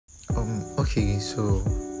Okay, so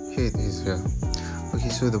here it is. Yeah. Okay,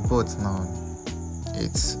 so the bot now,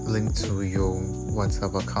 it's linked to your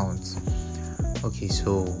WhatsApp account. Okay,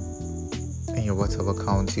 so in your WhatsApp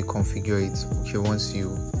account, you configure it. Okay, once you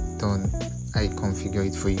done, I configure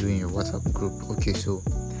it for you in your WhatsApp group. Okay, so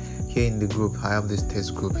here in the group, I have this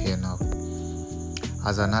test group here now.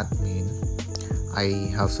 As an admin, I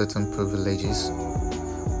have certain privileges,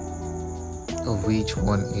 of which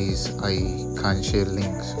one is I can share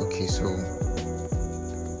links. Okay, so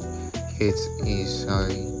it is I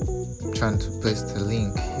trying to paste the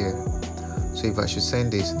link here. So if I should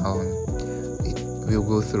send this now, it will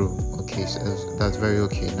go through. Okay, so that's very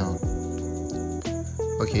okay now.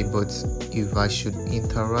 Okay, but if I should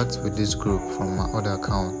interact with this group from my other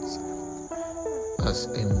accounts as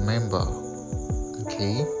a member,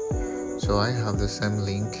 okay, so I have the same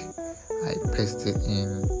link, I paste it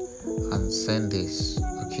in and send this.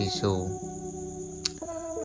 Okay, so